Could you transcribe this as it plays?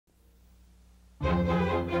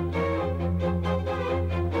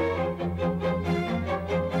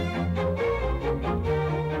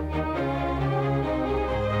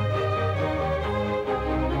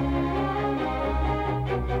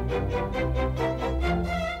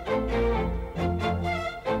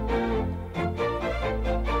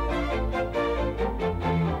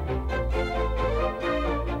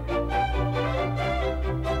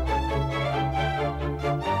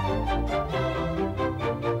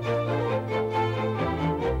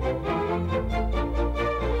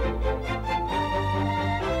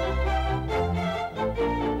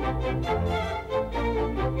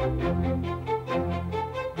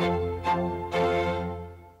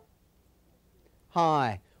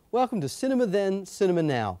Hi, welcome to Cinema Then, Cinema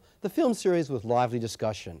Now, the film series with lively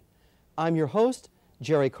discussion. I'm your host,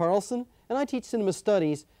 Jerry Carlson, and I teach cinema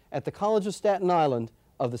studies at the College of Staten Island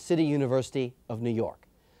of the City University of New York.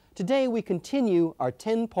 Today we continue our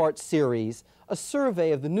 10-part series, a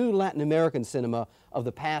survey of the new Latin American cinema of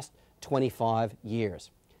the past 25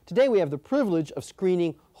 years. Today we have the privilege of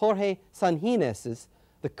screening Jorge Sanjinés'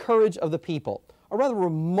 The Courage of the People, a rather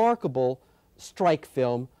remarkable strike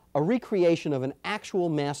film, a recreation of an actual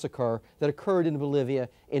massacre that occurred in Bolivia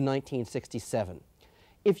in 1967.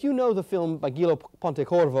 If you know the film by Guillermo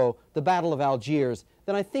Pontecorvo, The Battle of Algiers,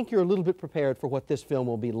 then I think you're a little bit prepared for what this film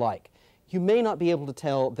will be like. You may not be able to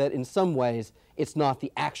tell that in some ways it's not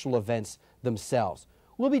the actual events themselves.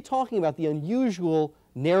 We'll be talking about the unusual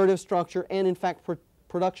narrative structure and, in fact,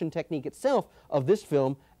 production technique itself of this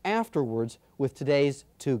film afterwards with today's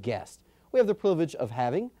two guests. We have the privilege of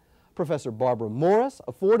having Professor Barbara Morris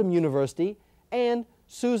of Fordham University and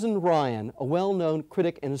Susan Ryan, a well-known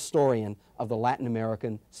critic and historian of the Latin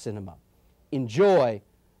American cinema. Enjoy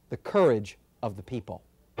The Courage of the People.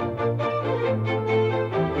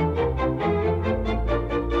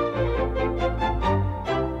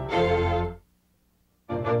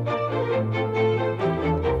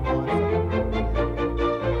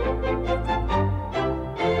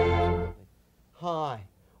 Hi,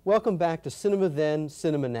 welcome back to Cinema Then,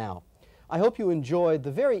 Cinema Now. I hope you enjoyed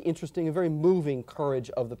the very interesting and very moving Courage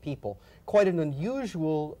of the People. Quite an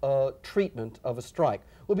unusual treatment of a strike.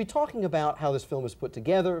 We'll be talking about how this film is put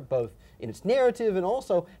together, both in its narrative and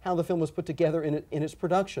also how the film was put together in its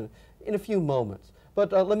production in a few moments.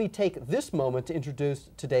 But let me take this moment to introduce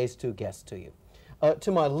today's two guests to you.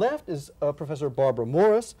 To my left is Professor Barbara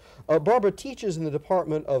Morris. Barbara teaches in the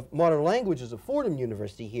Department of Modern Languages of Fordham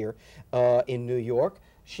University here in New York.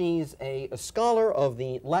 She's a scholar of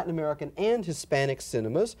the Latin American and Hispanic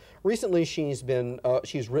cinemas. Recently, she's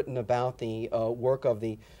written about the work of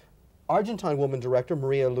the Argentine woman director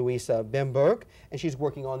Maria Luisa Bemberg, and she's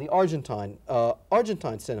working on the Argentine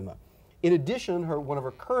cinema. In addition, one of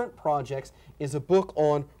her current projects is a book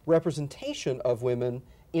on representation of women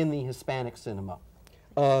in the Hispanic cinema.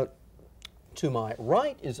 To my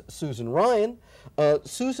right is Susan Ryan.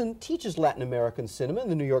 Susan teaches Latin American cinema in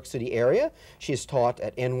the New York City area. She's taught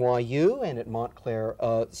at NYU and at Montclair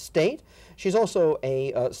State. She's also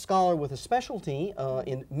a scholar with a specialty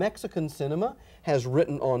in Mexican cinema, has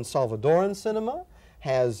written on Salvadoran cinema,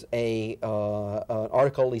 has an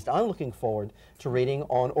article, at least I'm looking forward to reading,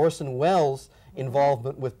 on Orson Welles'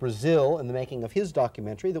 involvement with Brazil and the making of his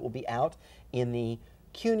documentary that will be out in the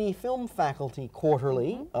CUNY Film Faculty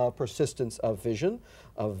Quarterly, Persistence of Vision,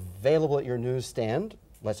 available at your newsstand,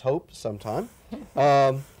 let's hope, sometime.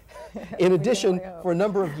 In addition, for a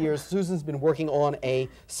number of years, Susan's been working on a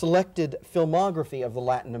selected filmography of the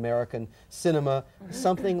Latin American cinema,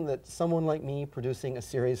 something that someone like me producing a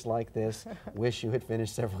series like this wish you had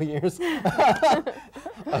finished several years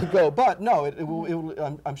ago. But no,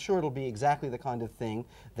 I'm sure it'll be exactly the kind of thing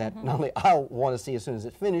that not only I'll want to see as soon as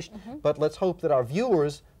it's finished, but let's hope that our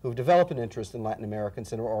viewers who've developed an interest in Latin American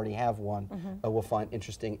cinema or already have one will find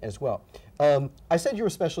interesting as well. I said you're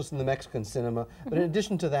a specialist in the Mexican cinema, but in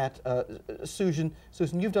addition to that, Susan,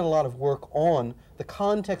 you've done a lot of work on the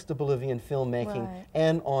context of Bolivian filmmaking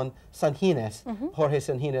and on Sanjinés, Jorge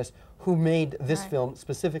Sanjinés, who made this film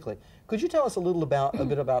specifically. Could you tell us a little a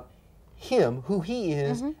bit about him, who he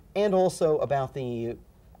is, and also about the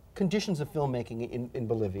conditions of filmmaking in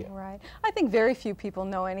Bolivia? Right. I think very few people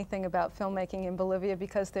know anything about filmmaking in Bolivia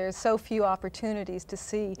because there's so few opportunities to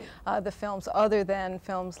see the films other than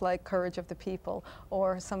films like Courage of the People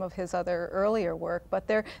or some of his other earlier work. But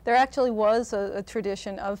there actually was a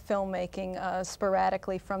tradition of filmmaking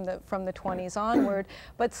sporadically from the 20s onward.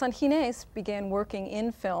 But Sanjinés began working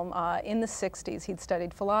in film in the 60s. He'd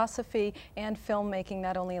studied philosophy and filmmaking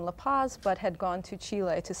not only in La Paz but had gone to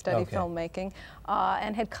Chile to study filmmaking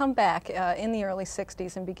and had come back in the early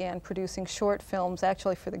 60s and began producing short films,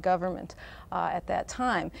 actually for the government at that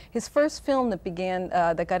time. His first film that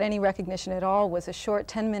that got any recognition at all was a short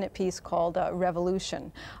 10-minute piece called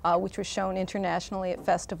Revolution, which was shown internationally at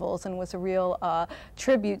festivals and was a real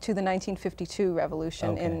tribute to the 1952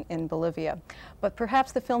 revolution in Bolivia. But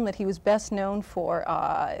perhaps the film that he was best known for,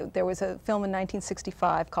 there was a film in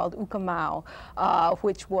 1965 called Ucamau,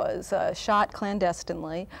 which was shot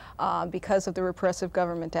clandestinely because of the repressive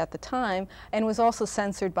government at the time, and was also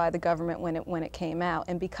censored by the government when it came out.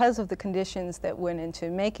 And because of the conditions that went into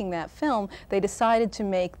making that film, they decided to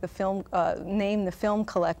make the film, name the film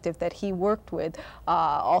collective that he worked with,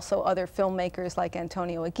 also other filmmakers like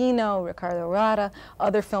Antonio Aguino, Ricardo Rada,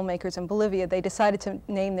 other filmmakers in Bolivia. They decided to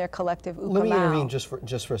name their collective Ucamau. Let me intervene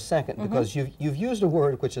just for a second, because you've used a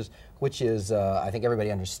word which is I think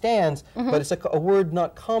everybody understands, but it's a word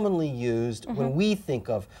not commonly used when we think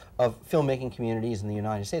of filmmaking communities in the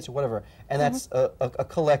United States or whatever, and that's a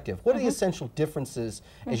collective. What are the essential differences,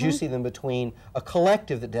 as you see them, between a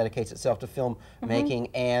collective that dedicates itself to film making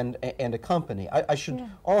and a company? I should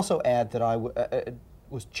also add that I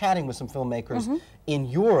was chatting with some filmmakers in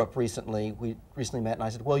Europe recently. We recently met, and I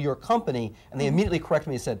said, well, you're a company, and they immediately corrected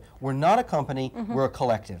me and said, we're not a company, we're a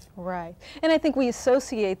collective. Right. And I think we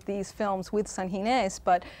associate these films with Sanjinés,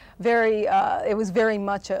 but it was very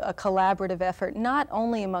much a collaborative effort, not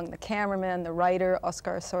only among the cameraman, the writer,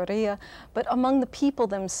 Oscar Soria, but among the people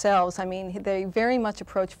themselves. I mean, they very much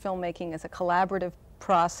approach filmmaking as a collaborative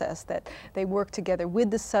process, that they work together with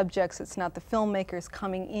the subjects. It's not the filmmakers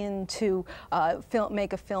coming in to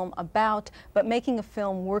make a film about, but making a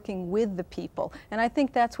film working with the people. And I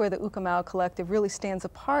think that's where the Ucamau Collective really stands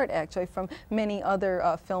apart, actually, from many other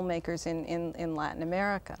filmmakers in Latin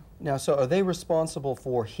America. Now, so are they responsible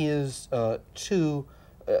for his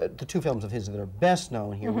the two films of his that are best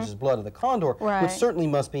known here, which is Blood of the Condor, which certainly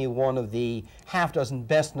must be one of the half-dozen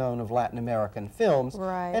best known of Latin American films,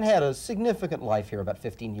 and had a significant life here about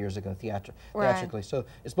 15 years ago theatrically. So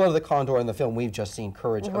it's Blood of the Condor and the film we've just seen,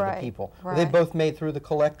 Courage of the People. Were they both made through the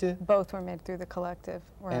collective? Both were made through the collective,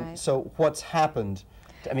 And so what's happened?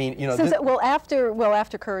 I mean, you know, well,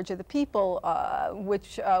 after Courage of the People,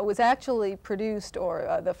 which was actually produced,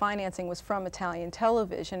 or the financing was from Italian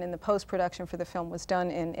television, and the post-production for the film was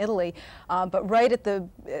done in Italy. But right at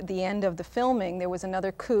the end of the filming, there was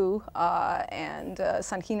another coup, and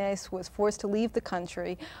Sanjinés was forced to leave the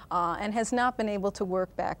country, and has not been able to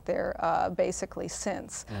work back there basically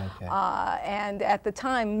since. And at the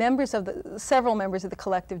time, several members of the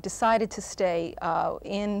collective decided to stay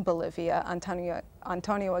in Bolivia.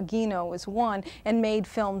 Antonio Aguino was one, and made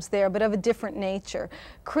films there, but of a different nature.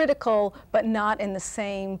 Critical, but not in the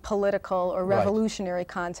same political or revolutionary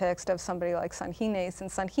context of somebody like Sanjinés. And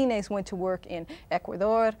Sanjinés went to work in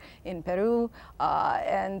Ecuador, in Peru,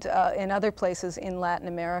 and in other places in Latin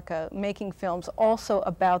America, making films also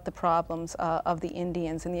about the problems of the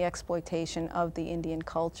Indians and the exploitation of the Indian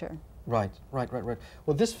culture. Right.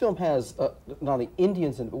 Well, this film has not only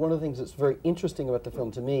Indians in it, but one of the things that's very interesting about the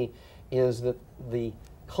film to me is that the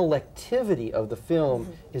collectivity of the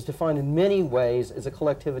film is defined in many ways as a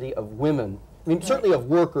collectivity of women. I mean, certainly of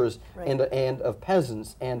workers and of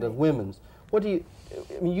peasants and of women. What do you,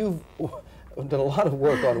 I mean, you've done a lot of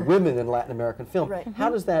work on women in Latin American film. How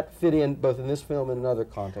does that fit in both in this film and in other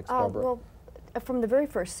contexts, Barbara? Well, from the very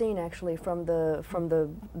first scene, actually, from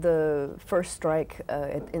the first strike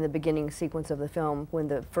in the beginning sequence of the film, when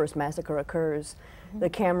the first massacre occurs, the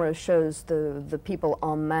camera shows the people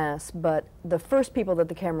en masse, but the first people that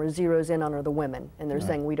the camera zeroes in on are the women, and they're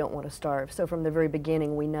saying, we don't want to starve. So from the very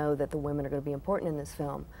beginning, we know that the women are going to be important in this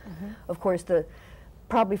film. Of course,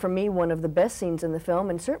 probably for me, one of the best scenes in the film,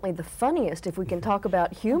 and certainly the funniest, if we can talk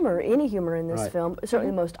about humor, any humor in this film,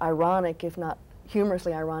 certainly the most ironic, if not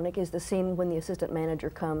humorously ironic, is the scene when the assistant manager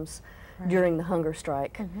comes during the hunger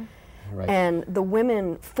strike. And the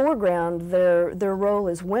women foreground, their role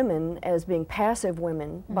as women, as being passive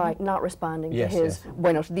women, by not responding to his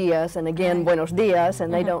buenos dias, and again buenos dias,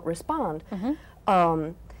 and they don't respond.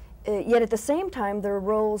 Yet at the same time, their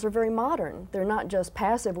roles are very modern. They're not just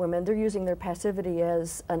passive women, they're using their passivity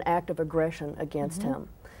as an act of aggression against him.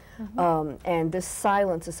 And this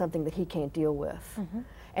silence is something that he can't deal with.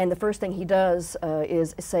 And the first thing he does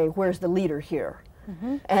is say, where's the leader here?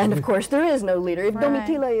 And of course there is no leader. If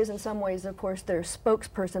Domitila is in some ways, of course, their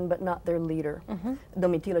spokesperson, but not their leader.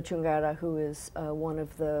 Domitila de Chungara, who is one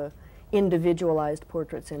of the individualized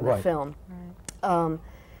portraits in the film.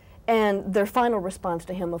 And their final response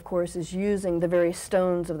to him, of course, is using the very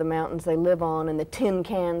stones of the mountains they live on and the tin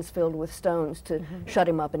cans filled with stones to shut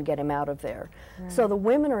him up and get him out of there. Right. So the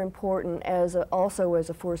women are important as also as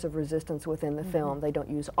a force of resistance within the film. They don't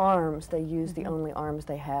use arms, they use the only arms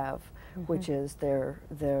they have, which is their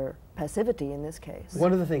passivity in this case.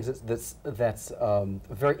 One of the things that's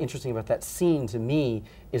very interesting about that scene to me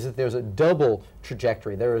is that there's a double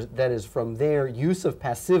trajectory. That is from their use of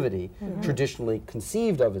passivity, traditionally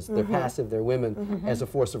conceived of as they're passive, they're women, as a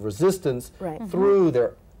force of resistance, through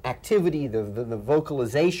their activity, the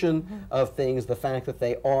vocalization of things, the fact that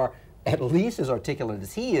they are at least as articulate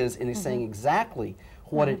as he is, and he's saying exactly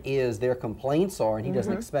what it is their complaints are, and he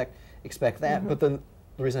doesn't expect that. But then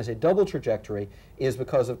the reason I say double trajectory is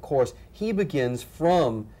because, of course, he begins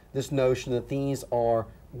from this notion that these are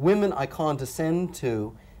women I condescend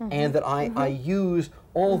to, and that I use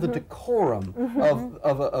all the decorum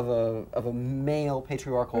of a male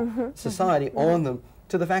patriarchal society on them,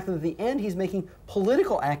 to the fact that at the end he's making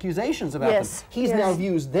political accusations about them. He's now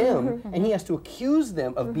views them, and he has to accuse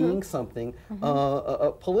them of being something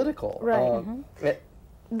political. Right.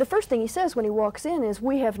 The first thing he says when he walks in is,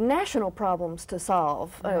 we have national problems to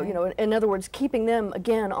solve. You know, in other words, keeping them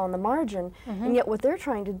again on the margin, and yet what they're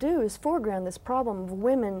trying to do is foreground this problem of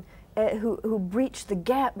women who breach the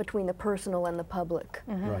gap between the personal and the public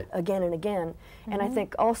again and again. And I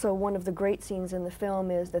think also one of the great scenes in the film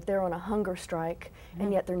is that they're on a hunger strike,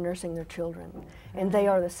 and yet they're nursing their children. And they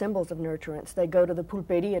are the symbols of nurturance. They go to the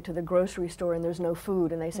pulperia, to the grocery store, and there's no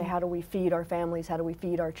food, and they say, how do we feed our families, how do we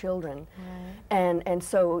feed our children? And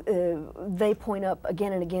so they point up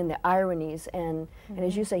again and again the ironies, and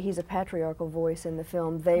as you say, he's a patriarchal voice in the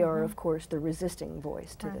film. They are, of course, the resisting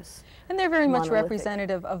voice to this. And they're very much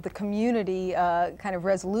representative of the community kind of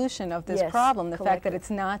resolution of this problem, the fact that it's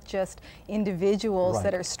not just individuals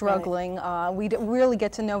that are struggling. We really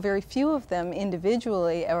get to know very few of them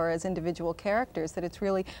individually or as individual characters, that it's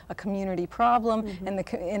really a community problem, and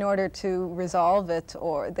in order to resolve it,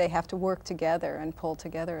 or they have to work together and pull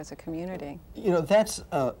together as a community. You know, that's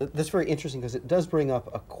very interesting, because it does bring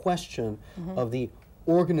up a question of the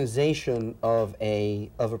organization of a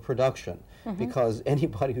production, because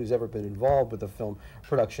anybody who's ever been involved with a film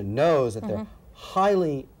production knows that they're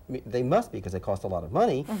highly, they must be, because they cost a lot of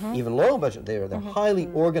money, even low budget, they're highly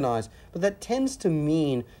organized, but that tends to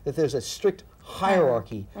mean that there's a strict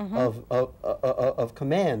hierarchy of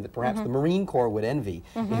command that perhaps the Marine Corps would envy,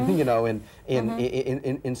 you know,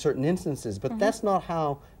 in certain instances. But that's not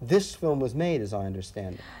how this film was made, as I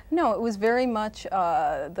understand it. No, it was very much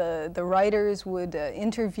the writers would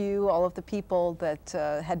interview all of the people that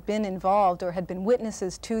had been involved or had been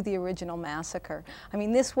witnesses to the original massacre. I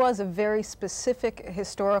mean, this was a very specific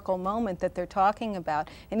historical moment that they're talking about,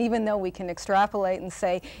 and even though we can extrapolate and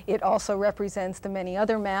say it also represents the many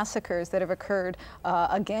other massacres that have occurred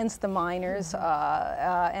against the miners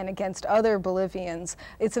and against other Bolivians,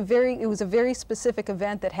 it was a very specific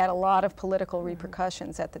event that had a lot of political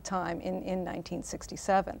repercussions at the time in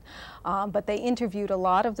 1967. But they interviewed a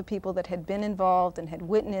lot of the people that had been involved and had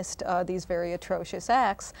witnessed these very atrocious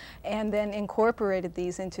acts, and then incorporated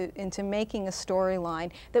these into making a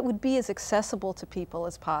storyline that would be as accessible to people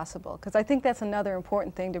as possible. Because I think that's another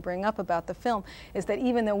important thing to bring up about the film, is that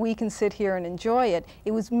even though we can sit here and enjoy it,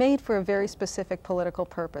 it was made for a very specific political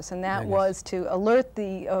purpose, and that was to alert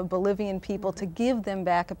the Bolivian people, to give them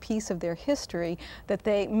back a piece of their history that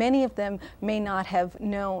many of them may not have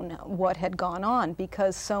known what had gone on,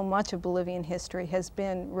 because so much of Bolivian history has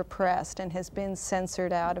been repressed and has been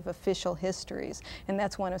censored out of official histories. And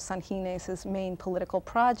that's one of Sanjinés' main political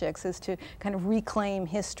projects, is to kind of reclaim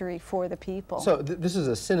history for the people. So this is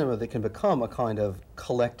a cinema that can become a kind of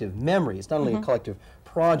collective memory. It's not only a collective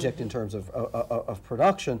project in terms of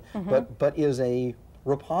production, but is a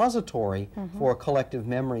repository for a collective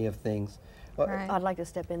memory of things. I'd like to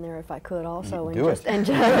step in there if I could also, and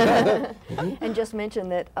just mention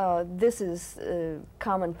that this is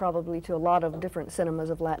common probably to a lot of different cinemas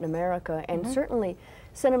of Latin America, and certainly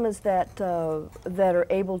cinemas that are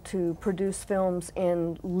able to produce films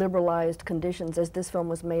in liberalized conditions, as this film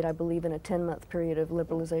was made, I believe, in a 10-month period of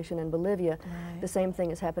liberalization in Bolivia. The same thing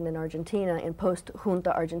has happened in Argentina, in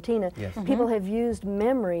post-junta Argentina. People have used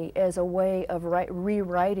memory as a way of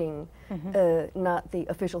rewriting not the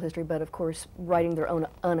official history, but of course writing their own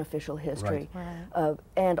unofficial history.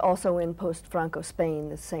 And also in post-Franco Spain,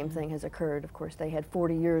 the same thing has occurred. Of course, they had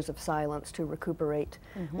 40 years of silence to recuperate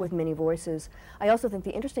with many voices. I also think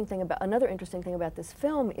another interesting thing about this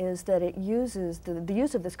film is that it uses, the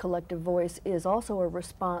use of this collective voice is also a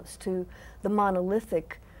response to the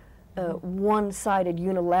monolithic one-sided,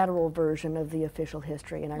 unilateral version of the official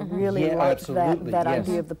history, and I really like that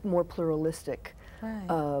idea of the more pluralistic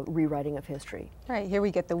rewriting of history. Right, here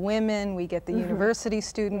we get the women, we get the university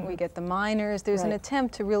student, we get the minors. There's an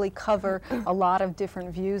attempt to really cover a lot of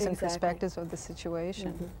different views and perspectives of the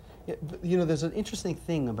situation. Yeah, you know, there's an interesting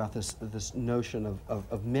thing about this notion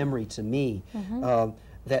of memory to me.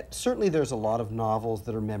 That certainly there's a lot of novels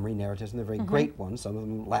that are memory narratives, and they're very great ones, some of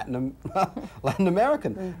them Latin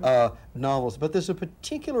American novels, but there's a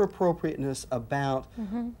particular appropriateness about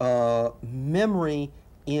memory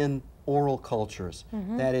in oral cultures.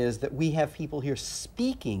 That is, that we have people here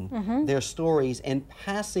speaking their stories and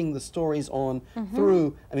passing the stories on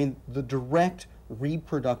through, I mean, the direct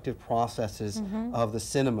reproductive processes of the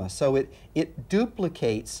cinema. So it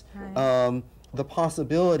duplicates the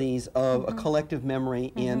possibilities of a collective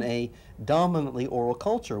memory in a dominantly oral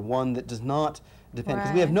culture, one that does not depend,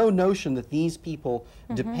 because we have no notion that these people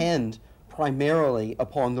depend primarily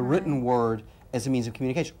upon the written word as a means of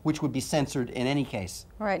communication, which would be censored in any case.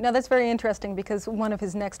 Right. Now that's very interesting, because one of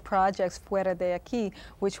his next projects, Fuera de Aquí,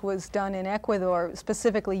 which was done in Ecuador,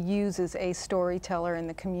 specifically uses a storyteller in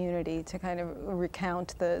the community to kind of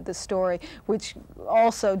recount the story, which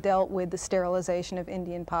also dealt with the sterilization of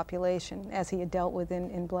Indian population, as he had dealt with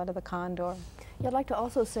in Blood of the Condor. Yeah, I'd like to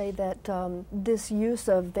also say that this use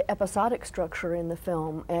of the episodic structure in the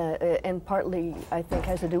film, and partly I think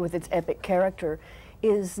has to do with its epic character,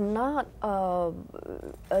 is not a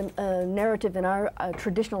narrative in our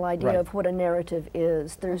traditional idea of what a narrative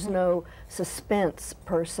is. There's no suspense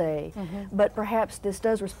per se, but perhaps this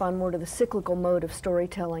does respond more to the cyclical mode of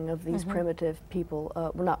storytelling of these primitive people,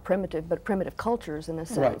 well, not primitive, but primitive cultures in a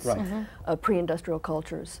sense, pre-industrial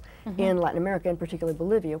cultures in Latin America, in particular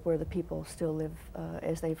Bolivia, where the people still live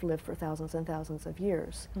as they've lived for thousands and thousands of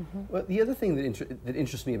years. Well, the other thing that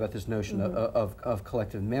interests me about this notion of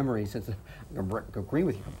collective memory, since I agree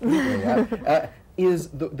with you completely, is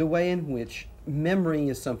the way in which memory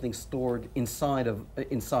is something stored inside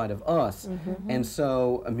of us, and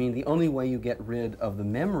so I mean the only way you get rid of the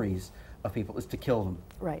memories of people is to kill them.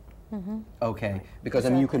 Right. Okay, because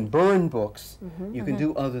I mean you can burn books, you can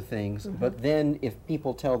do other things, but then if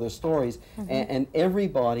people tell their stories, and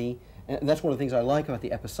everybody, and that's one of the things I like about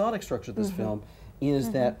the episodic structure of this film,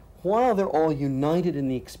 is that while they're all united in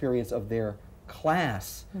the experience of their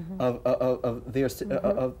class, of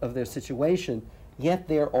their situation, yet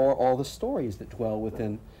there are all the stories that dwell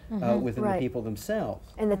within the people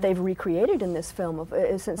themselves. And that they've recreated in this film,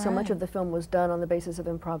 since so much of the film was done on the basis of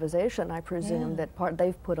improvisation, I presume that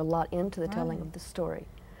they've put a lot into the telling of the story.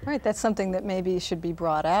 Right, that's something that maybe should be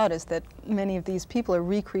brought out, is that many of these people are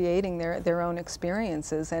recreating their own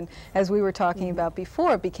experiences, and as we were talking about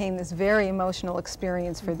before, it became this very emotional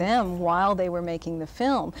experience for them while they were making the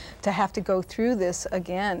film, to have to go through this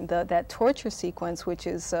again, that torture sequence, which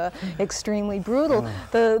is extremely brutal.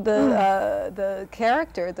 The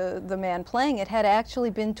character, the man playing it, had actually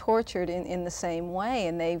been tortured in the same way,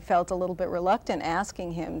 and they felt a little bit reluctant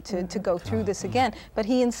asking him to go through this again, but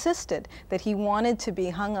he insisted that he wanted to be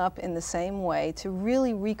hung up in the same way, to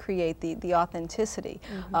really recreate the authenticity,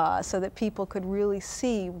 so that people could really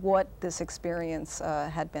see what this experience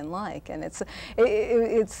had been like. And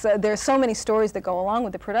there's so many stories that go along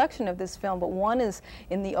with the production of this film, but one is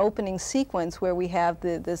in the opening sequence where we have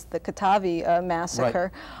the Katavi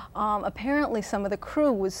massacre. Apparently some of the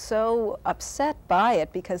crew was so upset by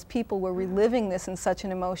it, because people were reliving this in such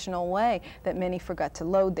an emotional way, that many forgot to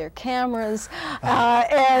load their cameras,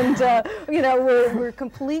 and you know, we're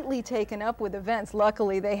completely taken up with events.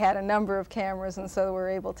 Luckily they had a number of cameras, and so we're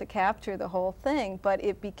able to capture the whole thing, but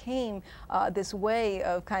it became this way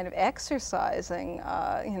of kind of exercising,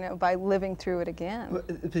 you know, by living through it again.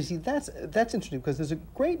 But see, that's interesting, because there's a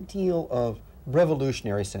great deal of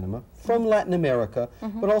revolutionary cinema from Latin America,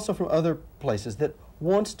 but also from other places, that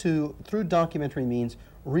wants to, through documentary means,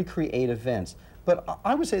 recreate events. But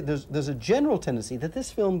I would say there's a general tendency that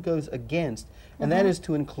this film goes against, and that is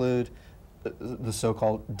to include the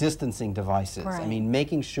so-called distancing devices. I mean,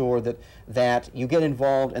 making sure that you get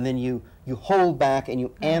involved and then you hold back and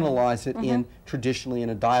you analyze it in traditionally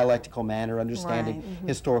in a dialectical manner, understanding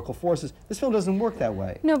historical forces. This film doesn't work that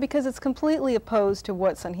way. No, because it's completely opposed to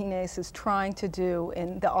what Sanjinés is trying to do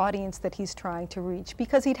in the audience that he's trying to reach,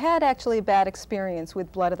 because he'd had actually a bad experience with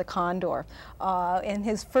Blood of the Condor. In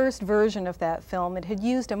his first version of that film, it had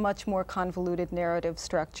used a much more convoluted narrative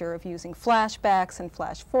structure of using flashbacks and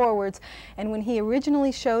flash forwards, and when he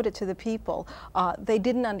originally showed it to the people, they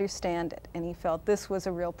didn't understand it, and he felt this was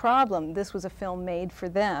a real problem. them this was a film made for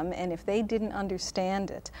them, and if they didn't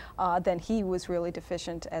understand it, then he was really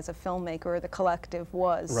deficient as a filmmaker, or the collective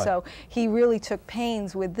was. Right. So he really took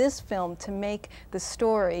pains with this film to make the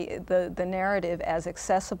story, the narrative, as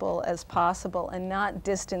accessible as possible and not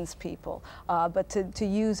distance people, but to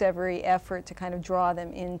use every effort to kind of draw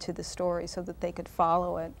them into the story so that they could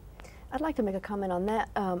follow it. I'd like to make a comment on that.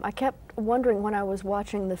 I kept wondering when I was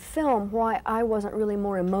watching the film why I wasn't really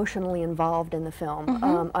more emotionally involved in the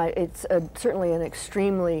film. It's certainly an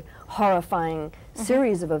extremely horrifying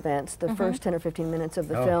series of events, the first 10 or 15 minutes of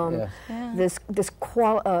the film. Yeah. Yeah. This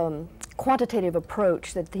quantitative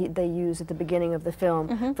approach that they use at the beginning of the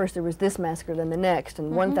film. First there was this massacre, then the next,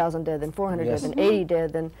 and 1,000 dead, then 400 Yes. dead, then 80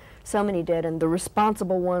 dead, then so many dead, and the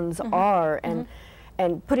responsible ones are, and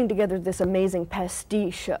putting together this amazing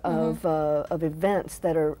pastiche of events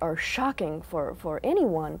that are shocking for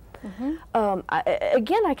anyone.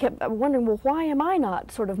 Again, I kept wondering, well, why am I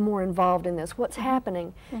not sort of more involved in this? What's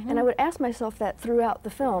happening? And I would ask myself that throughout the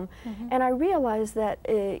film. And I realized that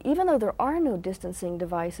even though there are no distancing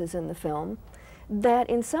devices in the film, that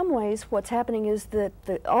in some ways what's happening is that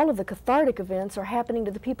all of the cathartic events are happening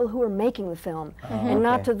to the people who are making the film, and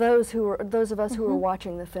not to those of us who are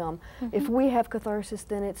watching the film. If we have catharsis,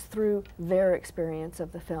 then it's through their experience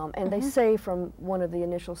of the film. And they say from one of the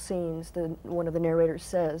initial scenes, one of the narrators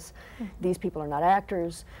says, these people are not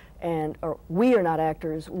actors, or we are not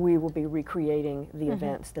actors, we will be recreating the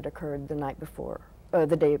events that occurred the night before.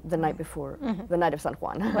 The night before, the night of San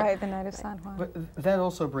Juan. Right, the night of San Juan. But that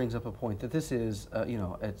also brings up a point that this is, you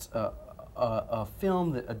know, it's a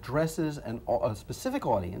film that addresses a specific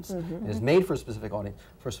audience, is made for a specific audience,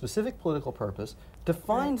 for a specific political purpose,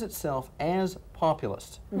 defines itself as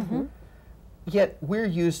populist. Yet we're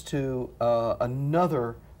used to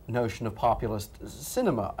another notion of populist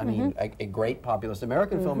cinema. I mean, a great populist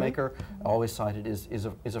American filmmaker, always cited,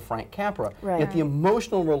 is a Frank Capra. Right. Yet the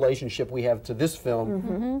emotional relationship we have to this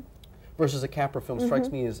film versus a Capra film strikes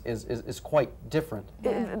me is quite different.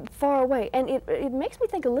 Far away. And it makes me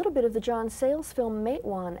think a little bit of the John Sayles film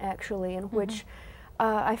Matewan, actually, in which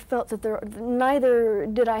I felt that neither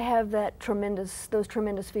did I have those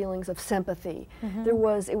tremendous feelings of sympathy. It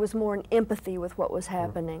was more an empathy with what was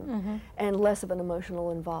happening, and less of an emotional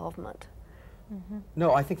involvement.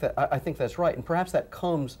 No, I think that's right, and perhaps that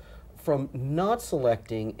comes from not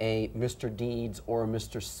selecting a Mr. Deeds or a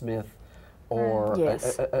Mr. Smith or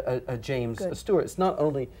a James Stewart. It's not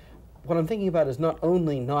only, what I'm thinking about is not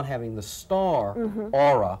only not having the star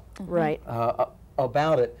aura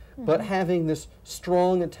about it, but having this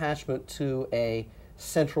strong attachment to a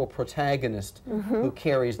central protagonist who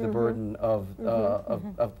carries the burden of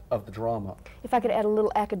the drama. If I could add a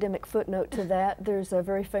little academic footnote to that, there's a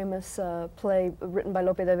very famous play written by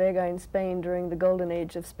Lope de Vega in Spain during the golden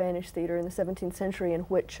age of Spanish theater in the 17th century,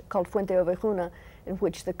 called Fuente Ovejuna, in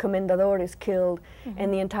which the comendador is killed,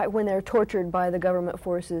 and when they're tortured by the government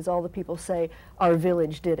forces, all the people say, "Our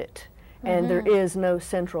village did it." And there is no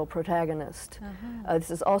central protagonist.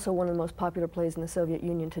 This is also one of the most popular plays in the Soviet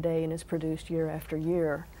Union today and is produced year after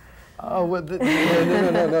year. Oh, well,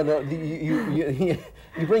 no.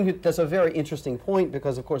 You bring, that's a very interesting point,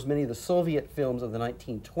 because of course many of the Soviet films of the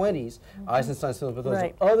 1920s, Eisenstein's films, but those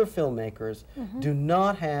of other filmmakers, do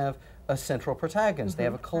not have a central protagonist. They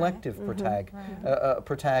have a collective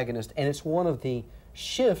protagonist, and it's one of the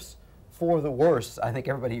shifts for the worse, I think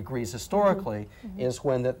everybody agrees historically, is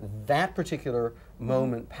when that particular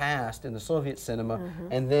moment passed in the Soviet cinema,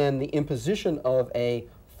 and then the imposition of a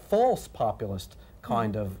false populist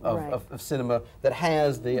kind of cinema that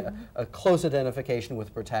has a close identification with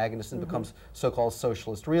the protagonist and becomes so-called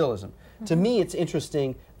socialist realism. To me, it's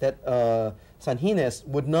interesting that Sanjinés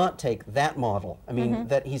would not take that model. I mean,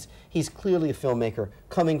 that he's clearly a filmmaker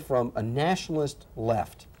coming from a nationalist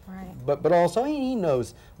left. But also he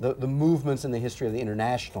knows the movements in the history of the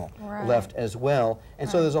international left as well. And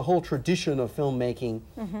so there's a whole tradition of filmmaking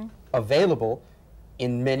available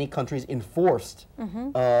in many countries, enforced,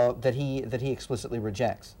 that he explicitly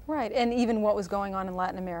rejects. Right, and even what was going on in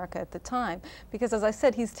Latin America at the time. Because as I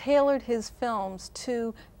said, he's tailored his films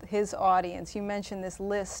to his audience. You mentioned this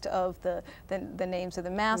list of the names of the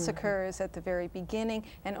massacres at the very beginning,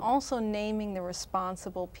 and also naming the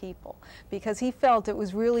responsible people. Because he felt it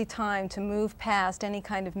was really time to move past any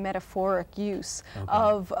kind of metaphoric use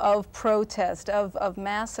of protest, of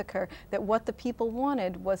massacre, that what the people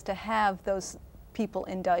wanted was to have those people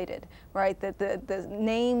indicted, right? That the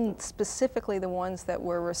name specifically the ones that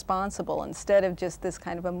were responsible, instead of just this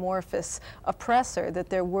kind of amorphous oppressor, that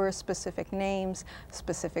there were specific names,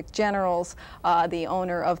 specific generals, the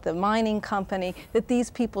owner of the mining company, that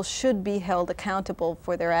these people should be held accountable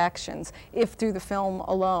for their actions, if through the film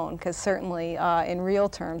alone, because certainly in real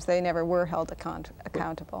terms they never were held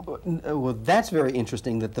accountable. Well, that's very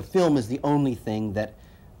interesting that the film is the only thing that,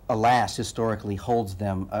 alas, historically holds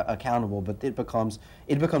them accountable, but it becomes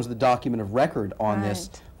the document of record on this,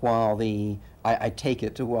 while I take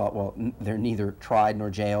it to, well, they're neither tried nor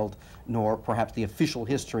jailed, nor perhaps the official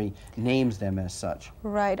history names them as such.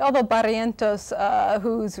 Right, although Barrientos,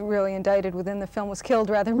 who's really indicted within the film, was killed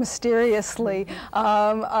rather mysteriously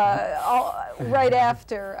right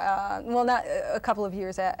after, well, not a couple of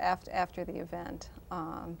years after the event.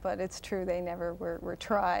 But it's true, they never were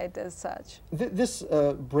tried as such. This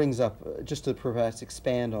brings up, just to perhaps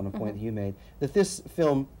expand on a point that you made, that this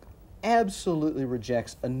film absolutely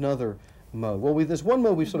rejects another mode. Well, there's one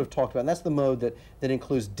mode we've sort of talked about, and that's the mode that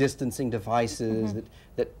includes distancing devices,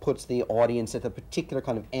 that puts the audience at a particular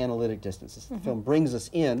kind of analytic distance. This film brings us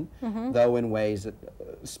in, though in ways that,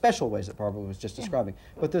 special ways that Barbara was just describing.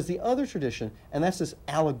 But there's the other tradition, and that's this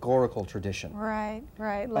allegorical tradition. Right,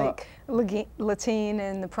 right, like Latine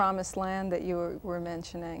and the Promised Land that you were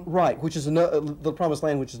mentioning. Right, which is the Promised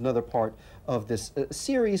Land, which is another part of this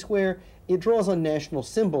series where it draws on national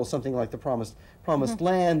symbols, something like the Promised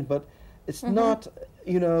Land, but it's not,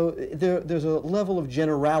 you know, there's a level of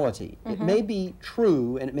generality. It may be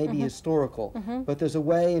true and it may be historical, but there's a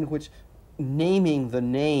way in which naming the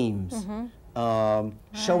names,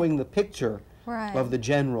 showing the picture of the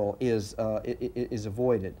general is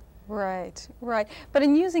avoided. Right, right. But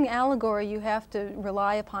in using allegory, you have to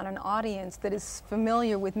rely upon an audience that is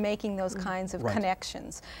familiar with making those kinds of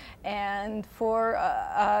connections. And for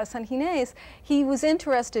Sanjinés, he was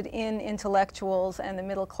interested in intellectuals and the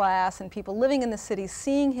middle class and people living in the city,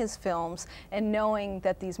 seeing his films and knowing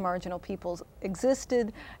that these marginal peoples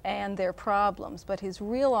existed and their problems. But his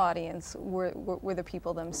real audience were the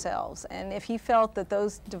people themselves. And if he felt that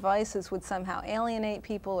those devices would somehow alienate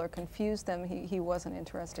people or confuse them, he wasn't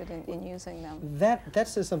interested in using them. That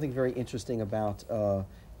says something very interesting about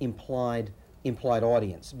implied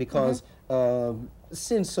audience, because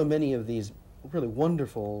since so many of these really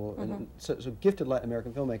wonderful and so gifted Latin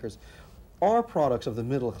American filmmakers are products of the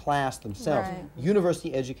middle class themselves,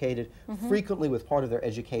 university educated, frequently with part of their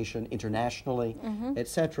education internationally,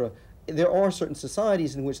 etc., there are certain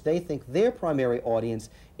societies in which they think their primary audience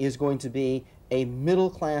is going to be a middle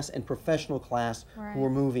class and professional class who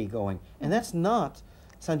are movie going. And that's not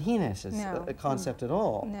Sanjinés' concept at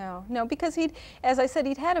all. No, no, because as I said,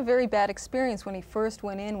 he'd had a very bad experience when he first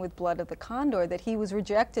went in with Blood of the Condor, that he was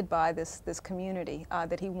rejected by this community,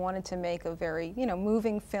 that he wanted to make a very,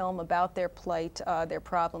 moving film about their plight, their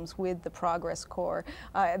problems with the Progress Corps,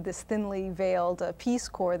 this thinly veiled Peace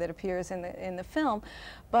Corps that appears in the film.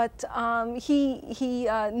 But he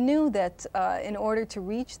knew that in order to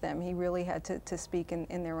reach them, he really had to speak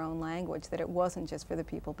in their own language, that it wasn't just for the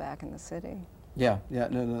people back in the city. Yeah,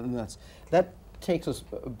 no, that takes us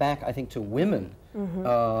back, I think, to women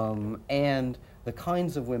and the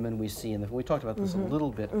kinds of women we see in the. We talked about this a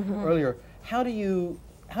little bit earlier. How do you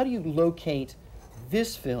locate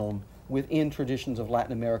this film within traditions of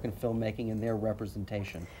Latin American filmmaking and their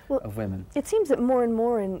representation of women? It seems that more and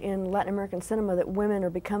more in Latin American cinema that women are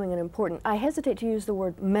becoming an important, I hesitate to use the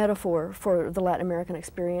word metaphor for the Latin American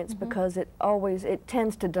experience because it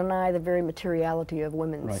tends to deny the very materiality of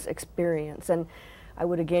women's experience. And I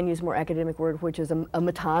would again use a more academic word, which is a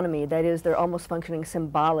metonymy. That is, they're almost functioning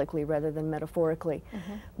symbolically rather than metaphorically.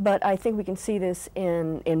 But I think we can see this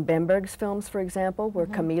in Bemberg's films, for example, where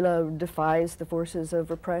Camila defies the forces of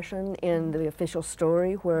repression, in The Official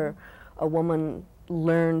Story, where a woman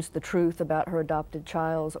learns the truth about her adopted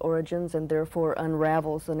child's origins and therefore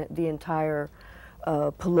unravels the entire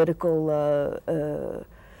political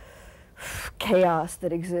chaos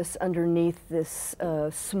that exists underneath this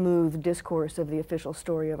smooth discourse of the official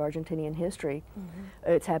story of Argentinian history.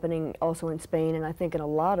 It's happening also in Spain, and I think in a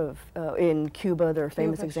lot of, in Cuba there are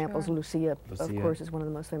famous examples. Lucia, of course, is one of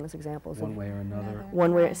the most famous examples. One way or another.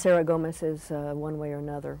 One way, Sarah Gomez is One Way or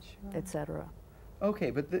Another, etc.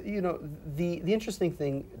 Okay, but the interesting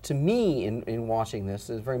thing to me in watching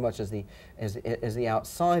this, is very much as the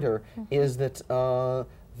outsider, is that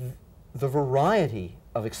the variety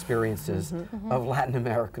of experiences of Latin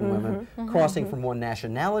American women, crossing from one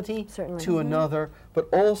nationality to another, but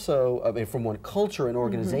also, I mean, from one culture and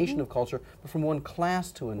organization of culture, but from one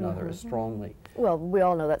class to another as strongly. Well, we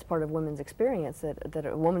all know that's part of women's experience, that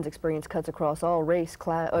a woman's experience cuts across all race,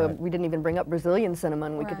 class. We didn't even bring up Brazilian cinema,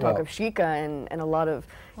 and we could talk of Chica and a lot of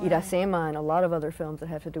Iracema and a lot of other films that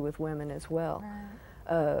have to do with women as well.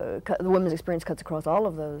 The women's experience cuts across all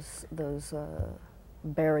of those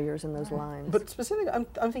barriers and those lines. But specifically,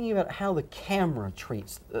 I'm thinking about how the camera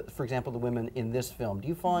treats, for example, the women in this film. Do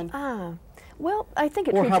you find? Well, I think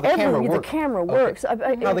it or treats how the everyone. camera The camera works.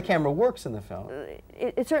 How the camera works in the film.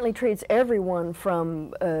 It certainly treats everyone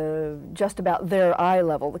from just about their eye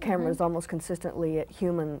level. The camera is almost consistently at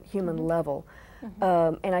human level.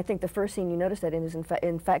 And I think the first scene you notice that in is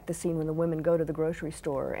in fact the scene when the women go to the grocery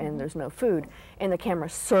store and there's no food, and the camera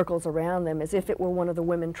circles around them as if it were one of the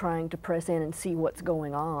women trying to press in and see what's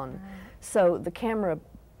going on. So the camera,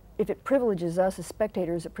 if it privileges us as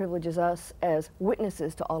spectators, it privileges us as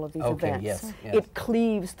witnesses to all of these events. Yes. It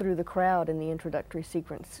cleaves through the crowd in the introductory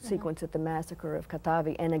sequence at the massacre of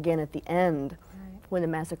Katavi, and again at the end when the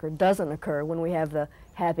massacre doesn't occur, when we have the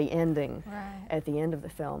happy ending at the end of the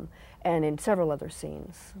film, and in several other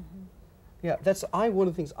scenes. Yeah, that's one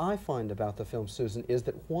of the things I find about the film, Susan, is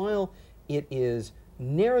that while it is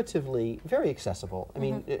narratively very accessible, I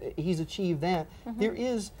mean, he's achieved that, there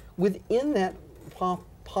is, within that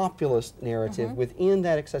populist narrative, within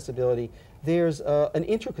that accessibility, there's an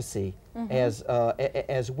intricacy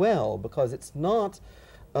as well, because it's not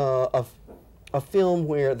a film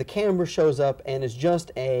where the camera shows up and is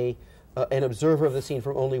just an observer of the scene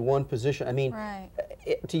from only one position. I mean,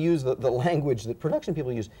 to use the language that production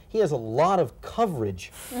people use, he has a lot of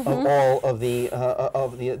coverage of all of the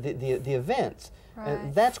events.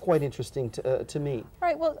 That's quite interesting to me.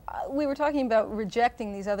 Right. Well, we were talking about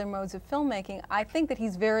rejecting these other modes of filmmaking. I think that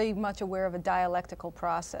he's very much aware of a dialectical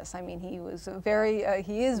process. I mean, he was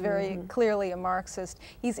he is very clearly a Marxist.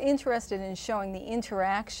 He's interested in showing the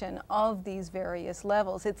interaction of these various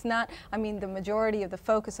levels. It's not, I mean, the majority of the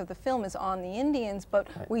focus of the film is on the Indians, but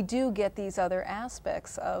we do get these other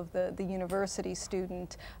aspects of the university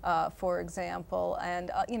student, for example,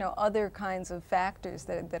 and you know, other kinds of factors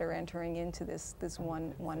that are entering into this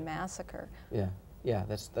one massacre. Yeah,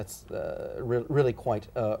 that's really quite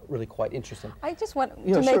interesting. I just want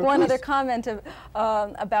to make one other comment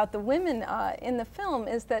about the women in the film,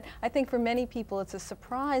 is that I think for many people it's a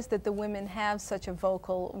surprise that the women have such a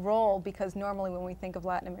vocal role, because normally when we think of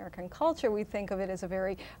Latin American culture, we think of it as a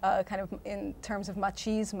very kind of in terms of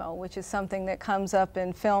machismo, which is something that comes up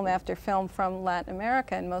in film after film from Latin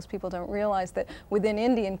America, and most people don't realize that within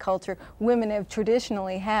Indian culture, women have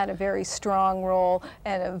traditionally had a very strong role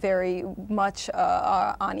and a very much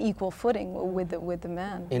on equal footing with the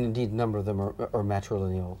men. And indeed, a number of them are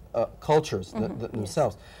matrilineal cultures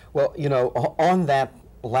themselves. Well, you know, on that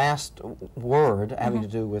last word having to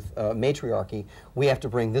do with matriarchy, we have to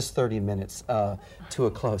bring this 30 minutes to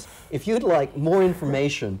a close. If you'd like more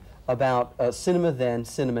information about cinema then,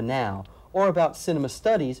 cinema now, or about cinema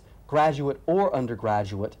studies, graduate or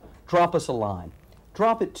undergraduate, drop us a line.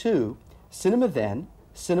 Drop it to Cinema Then,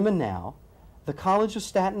 Cinema Now, the College of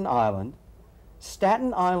Staten Island,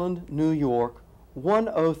 Staten Island, New York,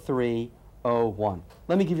 10301.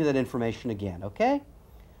 Let me give you that information again, okay?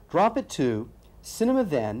 Drop it to Cinema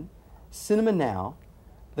Then, Cinema Now,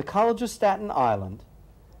 the College of Staten Island,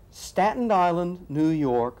 Staten Island, New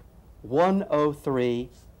York,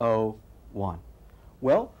 10301.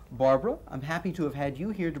 Well, Barbara, I'm happy to have had you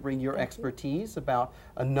here to bring your expertise about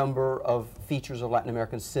a number of features of Latin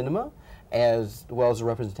American cinema, as well as a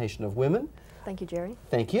representation of women. Thank you, Jerry.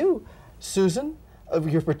 Thank you. Susan,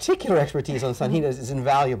 your particular expertise on Sanjinés is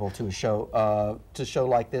invaluable to a show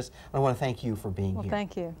like this. I want to thank you for being here.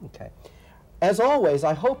 Thank you. Okay. As always,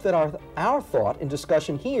 I hope that our thought and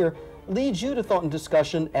discussion here leads you to thought and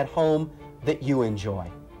discussion at home that you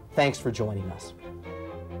enjoy. Thanks for joining us.